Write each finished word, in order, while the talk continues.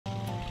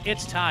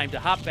It's time to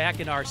hop back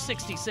in our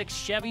 66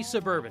 Chevy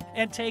Suburban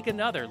and take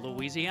another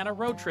Louisiana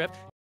road trip.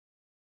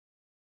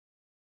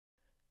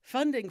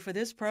 Funding for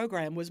this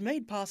program was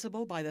made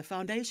possible by the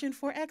Foundation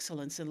for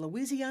Excellence in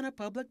Louisiana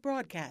Public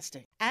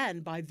Broadcasting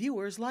and by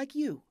viewers like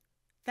you.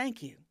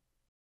 Thank you.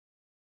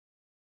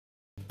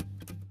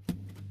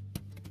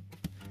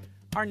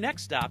 Our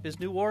next stop is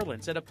New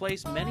Orleans, at a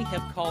place many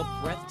have called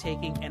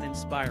breathtaking and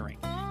inspiring.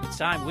 It's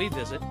time we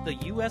visit the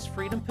U.S.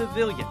 Freedom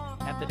Pavillion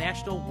at the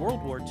National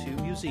World War II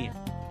Museum.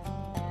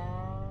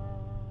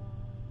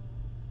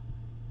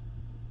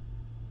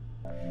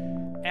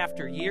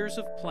 After years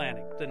of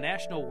planning, the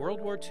National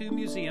World War II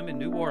Museum in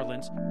New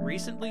Orleans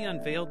recently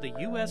unveiled the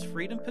U.S.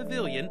 Freedom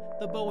Pavillion,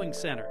 the Boeing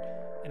Center,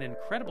 an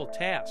incredible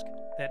task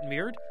that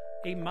mirrored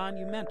a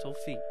monumental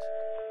feat.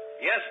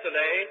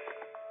 Yesterday,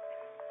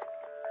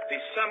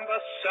 December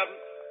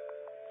 7th,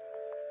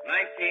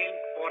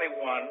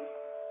 1941,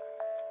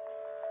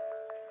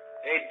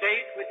 a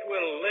date which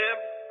will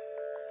live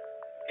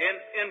in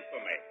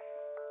infamy.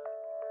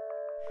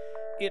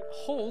 It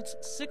holds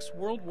 6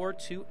 World War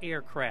II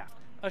aircraft,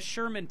 a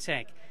Sherman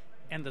tank,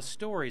 and the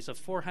stories of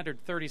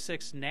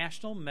 436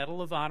 National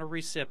Medal of Honor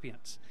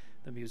recipients.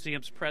 The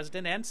museum's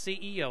president and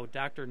CEO,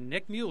 Dr.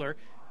 Nick Mueller,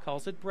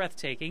 calls it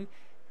breathtaking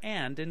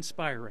and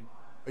inspiring.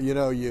 You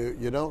know,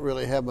 you don't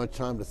really have much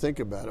time to think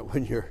about it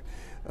when you're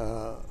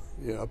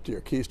up to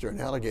your keister and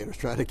alligators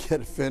trying to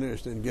get it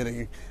finished and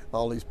getting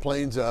all these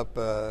planes up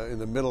in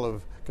the middle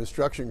of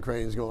construction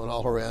cranes going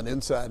all around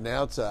inside and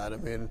outside. I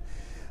mean,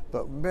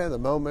 but man, the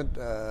moment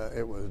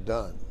it was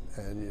done,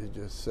 and you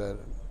just said,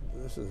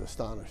 this is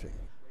astonishing.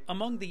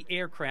 Among the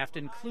aircraft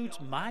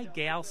includes My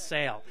Gal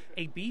Sal,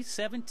 a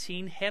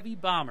B-17 heavy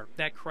bomber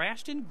that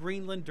crashed in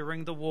Greenland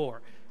during the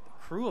war. The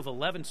crew of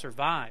 11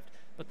 survived,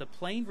 but the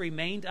plane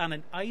remained on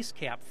an ice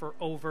cap for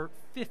over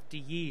 50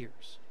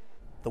 years.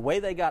 The way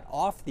they got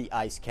off the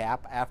ice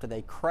cap after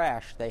they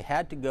crashed, they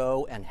had to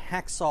go and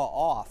hacksaw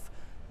off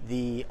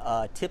the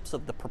tips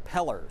of the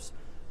propellers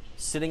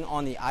sitting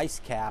on the ice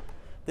cap.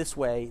 This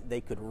way they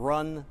could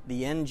run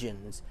the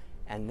engines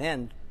and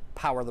then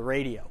power the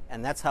radio.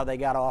 And that's how they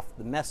got off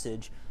the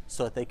message,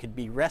 so that they could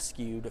be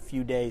rescued a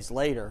few days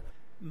later.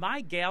 My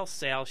Gal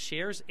Sal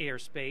shares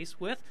airspace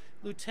with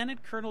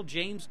Lieutenant Colonel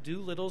James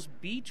Doolittle's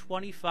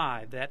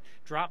B-25 that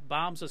dropped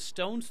bombs a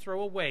stone's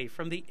throw away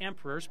from the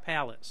Emperor's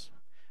Palace.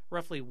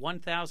 Roughly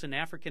 1,000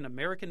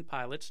 African-American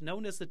pilots,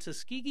 known as the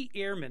Tuskegee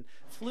Airmen,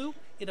 flew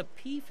in a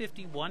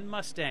P-51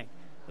 Mustang.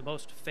 The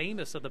most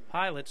famous of the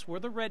pilots were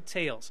the Red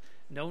Tails,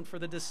 known for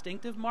the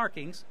distinctive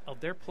markings of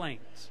their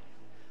planes.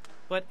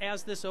 But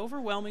as this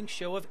overwhelming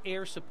show of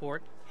air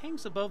support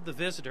hangs above the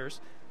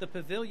visitors, the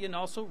pavilion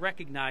also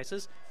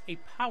recognizes a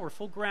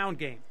powerful ground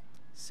game.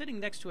 Sitting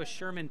next to a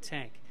Sherman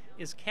tank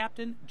is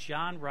Captain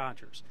John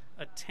Rogers,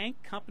 a tank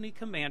company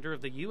commander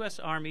of the U.S.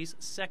 Army's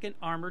 2nd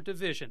Armored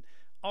Division,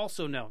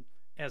 also known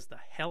as the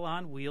Hell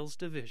on Wheels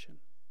Division.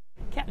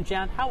 Captain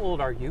John, how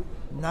old are you?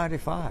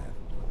 95.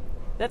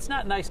 That's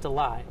not nice to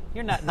lie.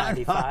 You're not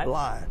 95. I'm not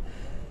lying.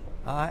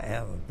 I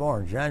am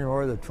born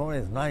January the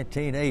 20th,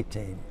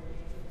 1918.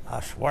 I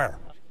swear.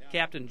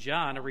 Captain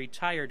John, a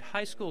retired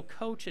high school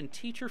coach and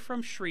teacher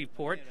from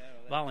Shreveport,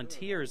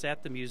 volunteers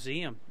at the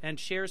museum and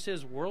shares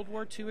his World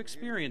War II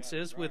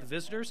experiences with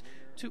visitors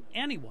to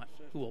anyone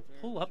who will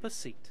pull up a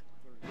seat.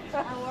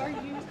 How are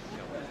you?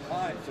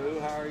 Hi, Sue.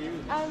 How are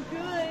you? I'm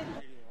good.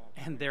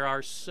 And there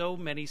are so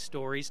many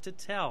stories to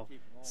tell.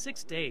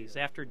 6 days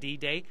after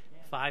D-Day,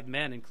 5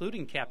 men,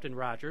 including Captain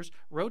Rogers,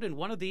 rode in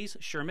one of these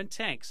Sherman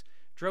tanks,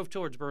 drove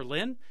towards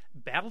Berlin,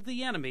 battled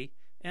the enemy,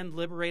 and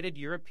liberated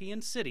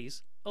European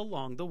cities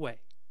along the way.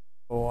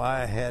 Oh,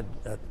 I had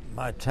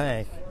my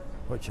tank,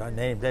 which I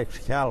named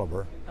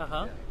Excalibur,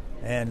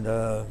 and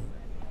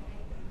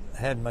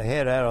had my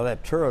head out of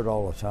that turret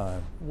all the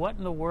time. What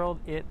in the world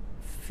it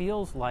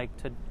feels like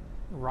to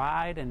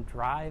ride and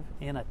drive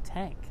in a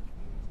tank?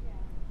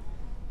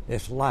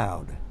 It's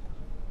loud.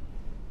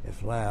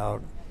 It's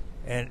loud,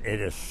 and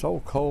it is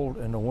so cold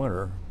in the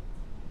winter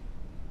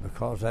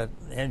because that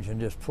engine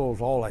just pulls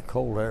all that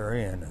cold air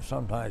in. And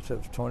sometimes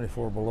it's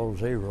 24 below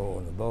zero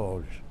in the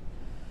bulge.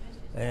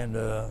 And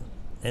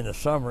in the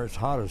summer, it's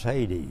hot as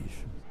Hades.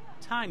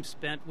 Time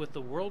spent with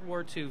the World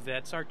War II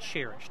vets are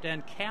cherished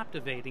and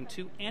captivating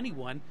to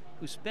anyone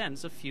who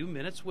spends a few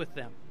minutes with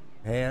them.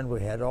 And we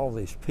had all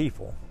these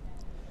people,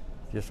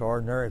 just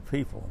ordinary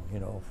people, you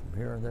know, from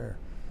here and there.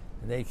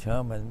 And they'd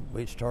come and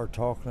we'd start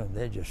talking and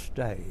they'd just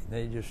stay.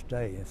 They'd just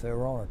stay. If they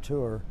were on a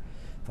tour,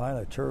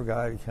 finally a tour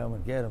guide would come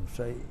and get them,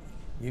 say,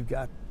 you've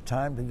got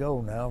time to go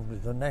now,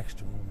 the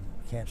next one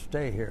can't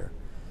stay here.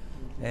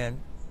 And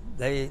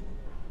they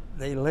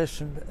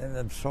listened and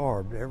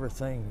absorbed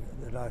everything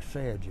that I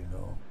said, you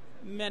know.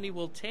 Many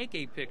will take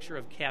a picture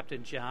of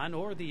Captain John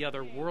or the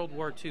other World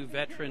War II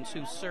veterans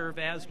who serve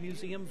as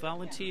museum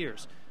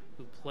volunteers,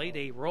 who played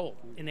a role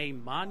in a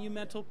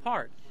monumental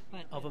part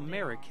of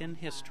American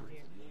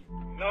history.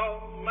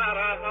 No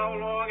matter how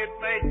long it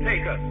may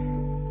take us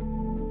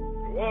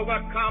to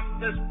overcome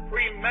this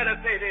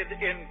premeditated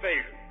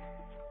invasion,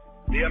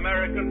 the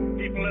American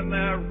people in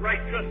their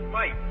righteous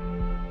might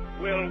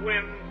will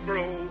win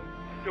through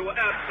to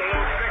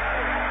absolute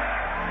victory.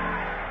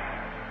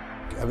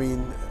 I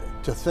mean,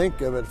 to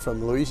think of it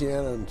from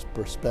Louisiana's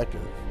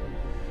perspective,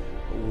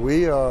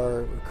 we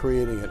are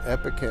creating an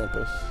epic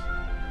campus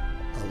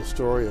of the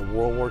story of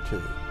World War II.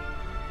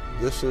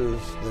 This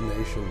is the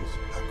nation's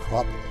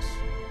Acropolis.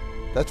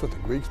 That's what the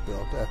Greeks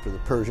built after the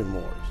Persian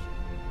Wars,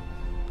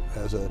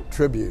 as a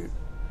tribute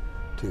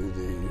to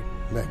the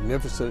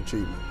magnificent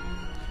achievement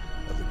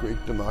of the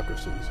Greek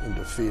democracies in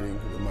defeating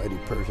the mighty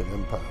Persian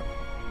Empire.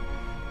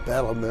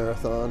 Battle of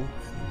Marathon,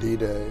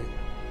 D-Day,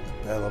 the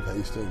Battle of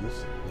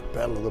Hastings, the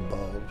Battle of the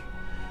Bulge,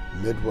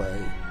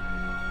 Midway,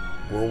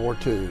 World War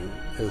II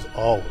is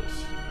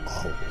always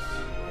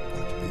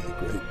going to be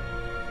the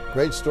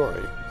great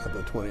story of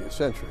the 20th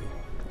century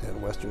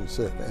and Western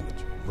Civ, and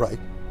it's right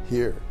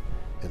here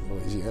in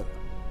Louisiana.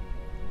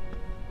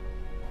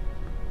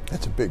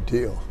 That's a big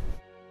deal.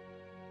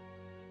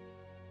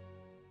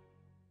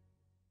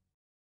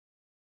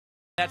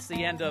 That's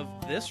the end of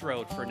this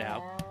road for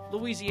now.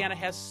 Louisiana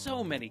has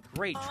so many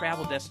great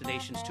travel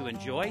destinations to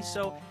enjoy,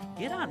 so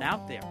get on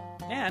out there.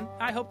 And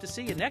I hope to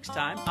see you next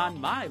time on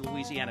my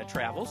Louisiana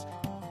Travels.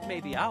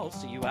 Maybe I'll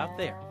see you out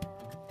there.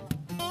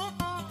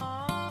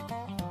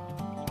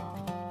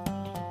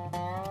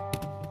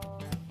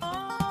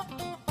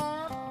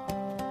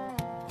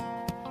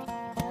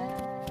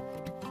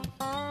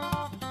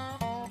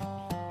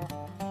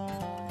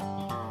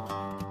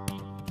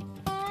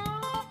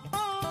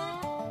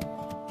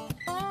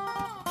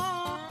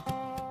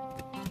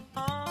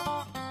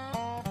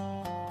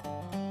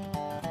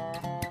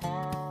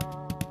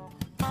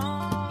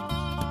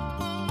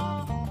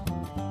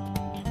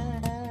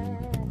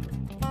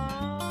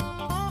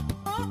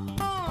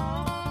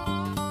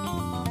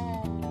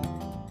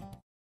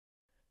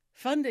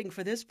 Funding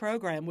for this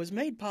program was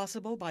made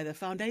possible by the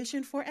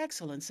Foundation for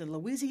Excellence in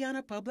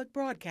Louisiana Public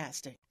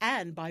Broadcasting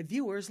and by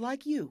viewers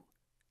like you.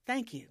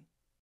 Thank you.